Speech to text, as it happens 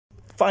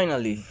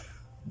Finally,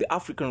 the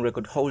African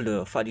record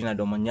holder Ferdinand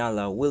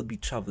OMANYALA will be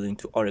traveling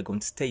to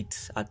Oregon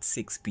State at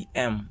 6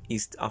 p.m.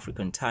 East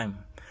African time.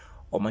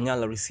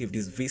 OMANYALA received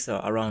his visa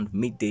around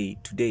midday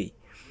today.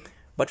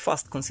 But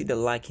first, consider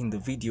liking the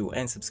video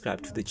and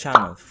subscribe to the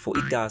channel, for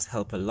it does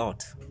help a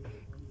lot.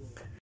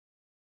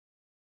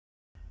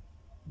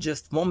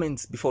 Just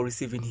moments before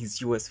receiving his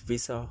US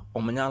visa,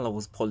 OMANYALA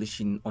was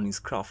polishing on his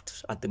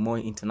craft at the Moi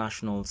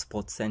International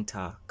Sports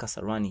Center,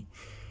 Kasarani.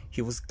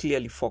 He was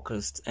clearly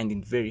focused and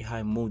in very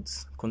high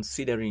moods,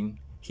 considering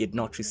he had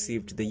not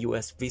received the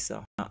US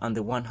visa, and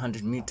the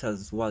 100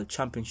 meters World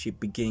Championship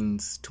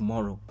begins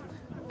tomorrow.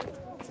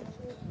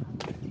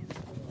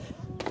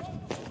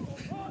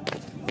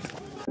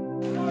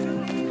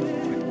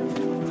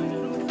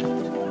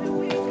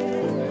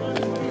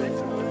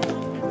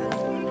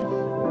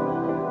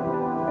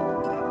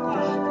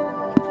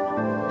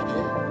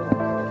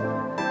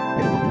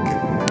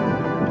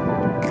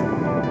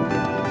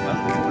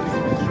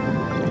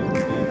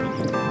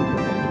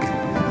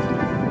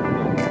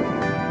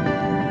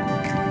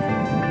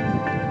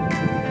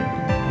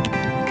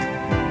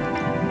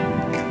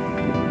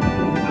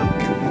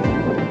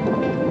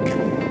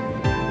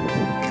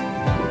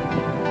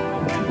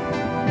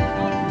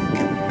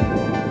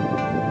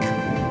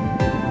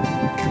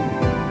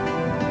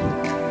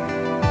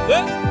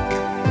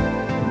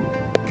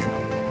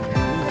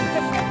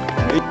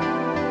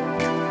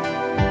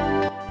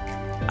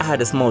 I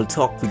had a small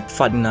talk with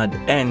Ferdinand,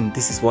 and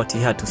this is what he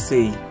had to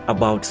say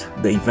about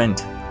the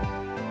event.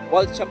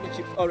 World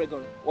Championships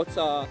Oregon, what's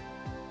the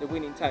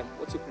winning time?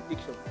 What's your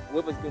prediction?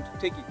 Whoever's going to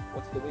take it,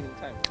 what's the winning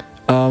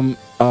time?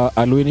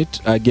 I'll win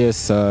it. I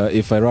guess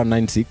if I run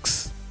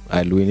 9.6,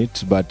 I'll win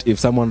it. But if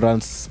someone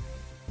runs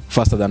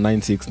faster than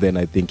 9.6, then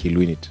I think he'll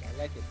win it. I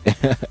like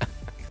it.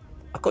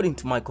 According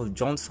to Michael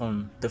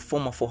Johnson, the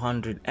former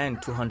 400 and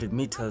 200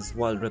 meters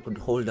world record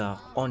holder,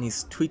 on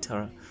his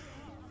Twitter,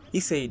 he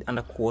said, and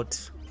I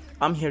quote,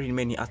 "I'm hearing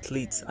many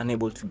athletes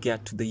unable to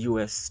get to the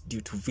US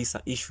due to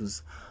visa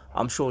issues.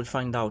 I'm sure we'll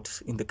find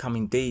out in the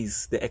coming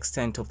days the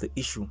extent of the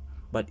issue,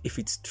 but if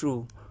it's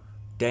true,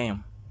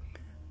 damn."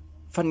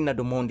 Ferdinand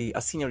Omondi,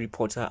 a senior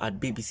reporter at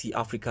BBC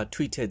Africa,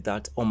 tweeted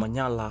that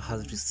OMANYALA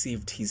has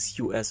received his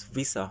US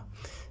visa.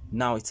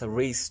 Now it's a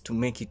race to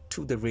make it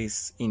to the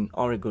race in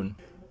Oregon.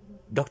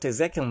 Dr.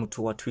 Ezekiel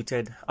Mutua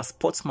tweeted, "A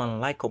sportsman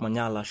like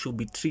OMANYALA should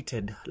be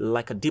treated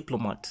like a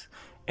diplomat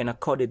and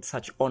accorded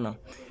such honor.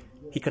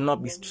 He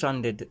cannot be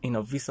stranded in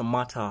a visa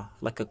matter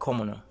like a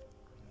commoner."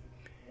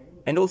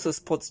 And also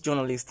sports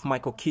journalist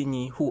Michael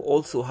Kinney, who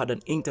also had an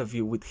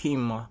interview with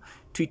him,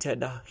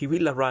 tweeted he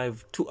will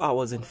arrive 2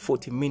 hours and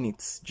 40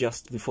 minutes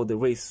just before the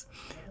race.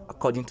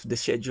 According to the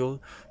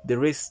schedule, the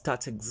race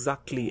starts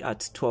exactly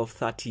at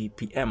 12:30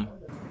 p.m.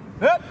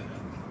 Yep.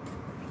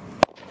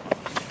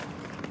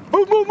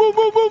 Move, move, move,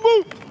 move, move,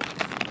 move.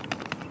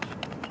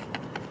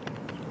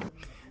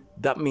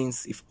 That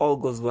means if all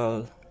goes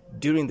well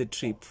during the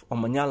trip,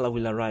 OMANYALA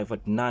will arrive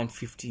at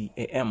 9:50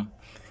 a.m.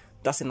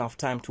 That's enough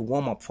time to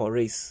warm up for a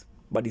race.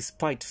 But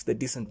despite the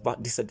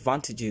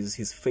disadvantages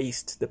he's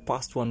faced the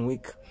past 1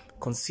 week,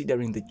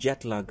 considering the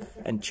jet lag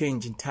and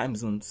change in time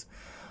zones,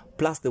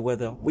 plus the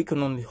weather, we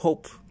can only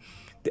hope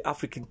the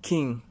African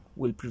king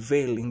will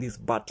prevail in this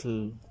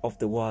battle of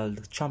the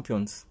world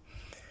champions.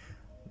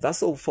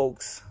 That's all,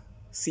 folks.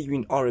 See you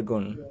in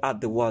Oregon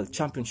at the World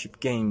Championship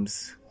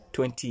Games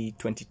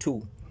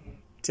 2022.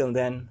 Till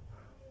then,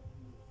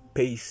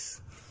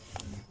 peace.